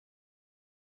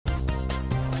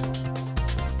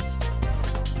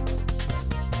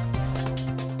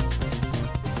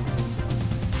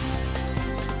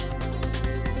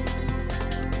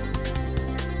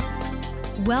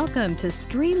Welcome to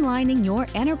streamlining your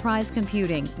enterprise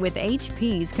computing with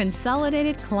HP's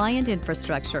consolidated client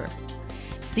infrastructure.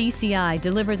 CCI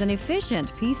delivers an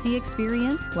efficient PC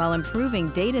experience while improving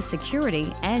data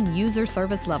security and user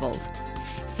service levels.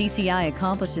 CCI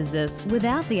accomplishes this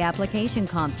without the application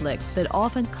conflicts that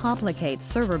often complicate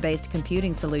server-based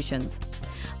computing solutions.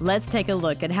 Let's take a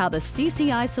look at how the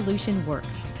CCI solution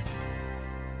works.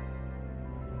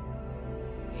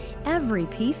 Every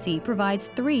PC provides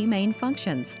three main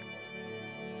functions: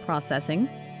 processing,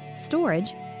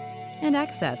 storage, and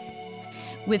access.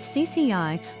 With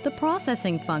CCI, the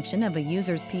processing function of a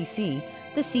user's PC,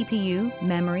 the CPU,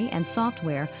 memory, and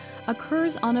software,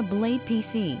 occurs on a Blade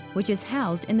PC, which is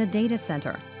housed in the data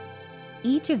center.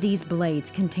 Each of these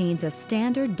blades contains a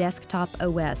standard desktop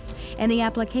OS and the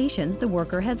applications the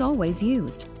worker has always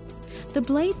used. The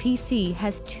Blade PC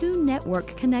has two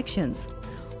network connections,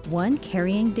 one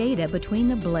carrying data between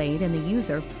the blade and the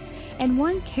user, and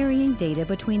one carrying data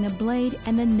between the blade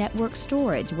and the network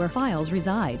storage where files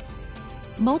reside.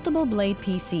 Multiple Blade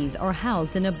PCs are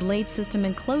housed in a Blade system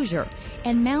enclosure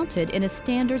and mounted in a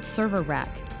standard server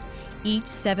rack. Each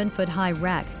 7-foot-high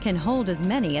rack can hold as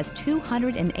many as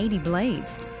 280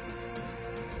 blades.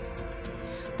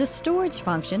 The storage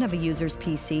function of a user's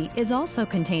PC is also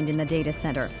contained in the data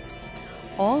center.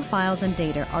 All files and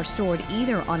data are stored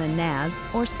either on a NAS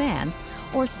or SAN,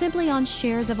 or simply on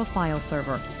shares of a file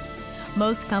server.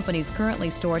 Most companies currently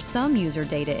store some user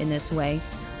data in this way,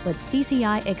 but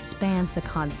CCI expands the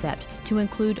concept to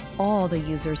include all the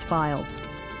user's files.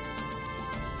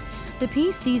 The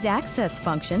PC's access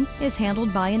function is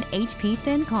handled by an HP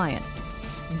Thin Client.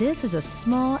 This is a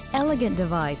small, elegant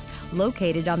device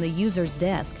located on the user's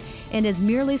desk and is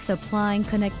merely supplying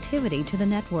connectivity to the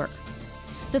network.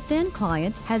 The Thin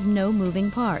Client has no moving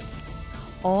parts.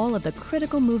 All of the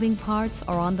critical moving parts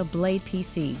are on the Blade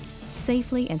PC,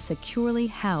 safely and securely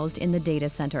housed in the data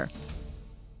center.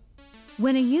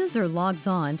 When a user logs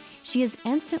on, she is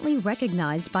instantly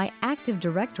recognized by Active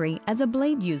Directory as a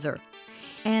Blade user.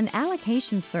 An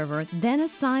allocation server then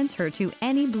assigns her to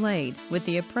any blade with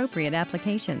the appropriate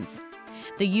applications.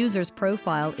 The user's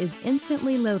profile is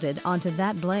instantly loaded onto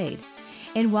that blade,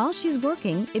 and while she's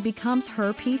working, it becomes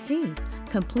her PC,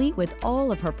 complete with all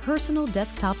of her personal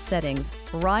desktop settings,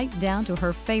 right down to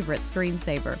her favorite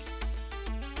screensaver.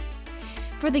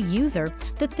 For the user,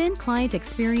 the Thin Client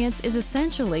experience is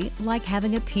essentially like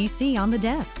having a PC on the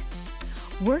desk.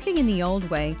 Working in the old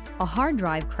way, a hard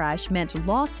drive crash meant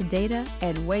lost data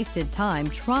and wasted time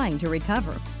trying to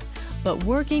recover. But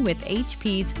working with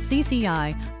HP's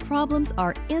CCI, problems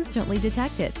are instantly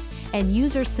detected, and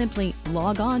users simply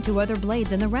log on to other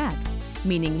blades in the rack,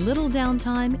 meaning little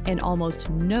downtime and almost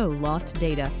no lost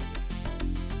data.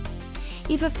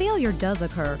 If a failure does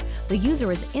occur, the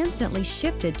user is instantly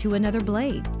shifted to another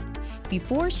blade.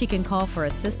 Before she can call for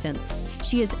assistance,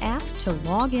 she is asked to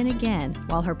log in again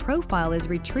while her profile is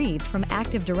retrieved from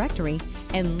Active Directory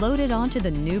and loaded onto the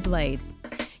new blade.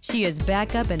 She is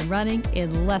back up and running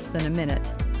in less than a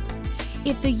minute.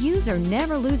 If the user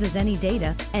never loses any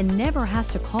data and never has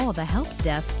to call the help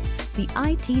desk, the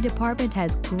IT department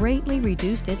has greatly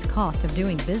reduced its cost of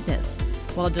doing business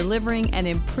while delivering an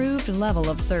improved level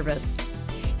of service.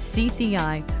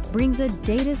 CCI brings a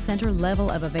data center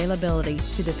level of availability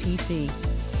to the PC.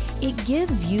 It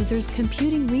gives users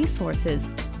computing resources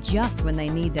just when they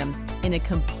need them in a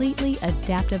completely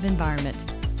adaptive environment.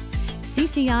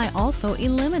 CCI also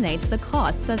eliminates the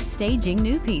costs of staging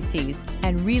new PCs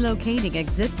and relocating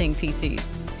existing PCs.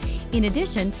 In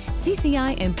addition,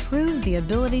 CCI improves the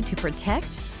ability to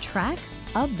protect, track,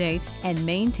 update, and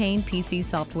maintain PC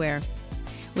software.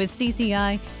 With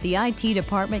CCI, the IT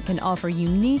department can offer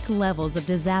unique levels of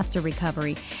disaster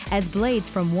recovery, as blades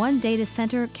from one data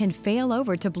center can fail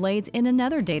over to blades in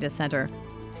another data center.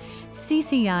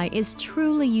 CCI is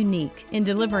truly unique in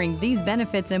delivering these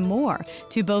benefits and more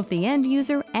to both the end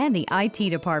user and the IT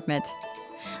department.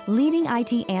 Leading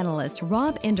IT analyst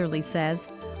Rob Enderle says,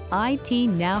 IT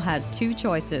now has two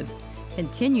choices: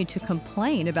 continue to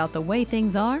complain about the way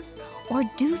things are, or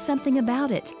do something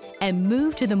about it and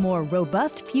move to the more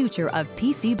robust future of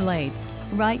PC blades.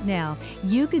 Right now,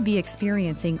 you could be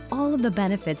experiencing all of the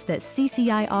benefits that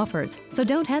CCI offers, so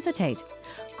don't hesitate.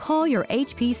 Call your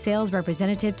HP sales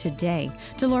representative today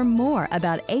to learn more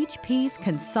about HP's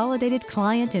consolidated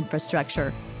client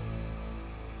infrastructure.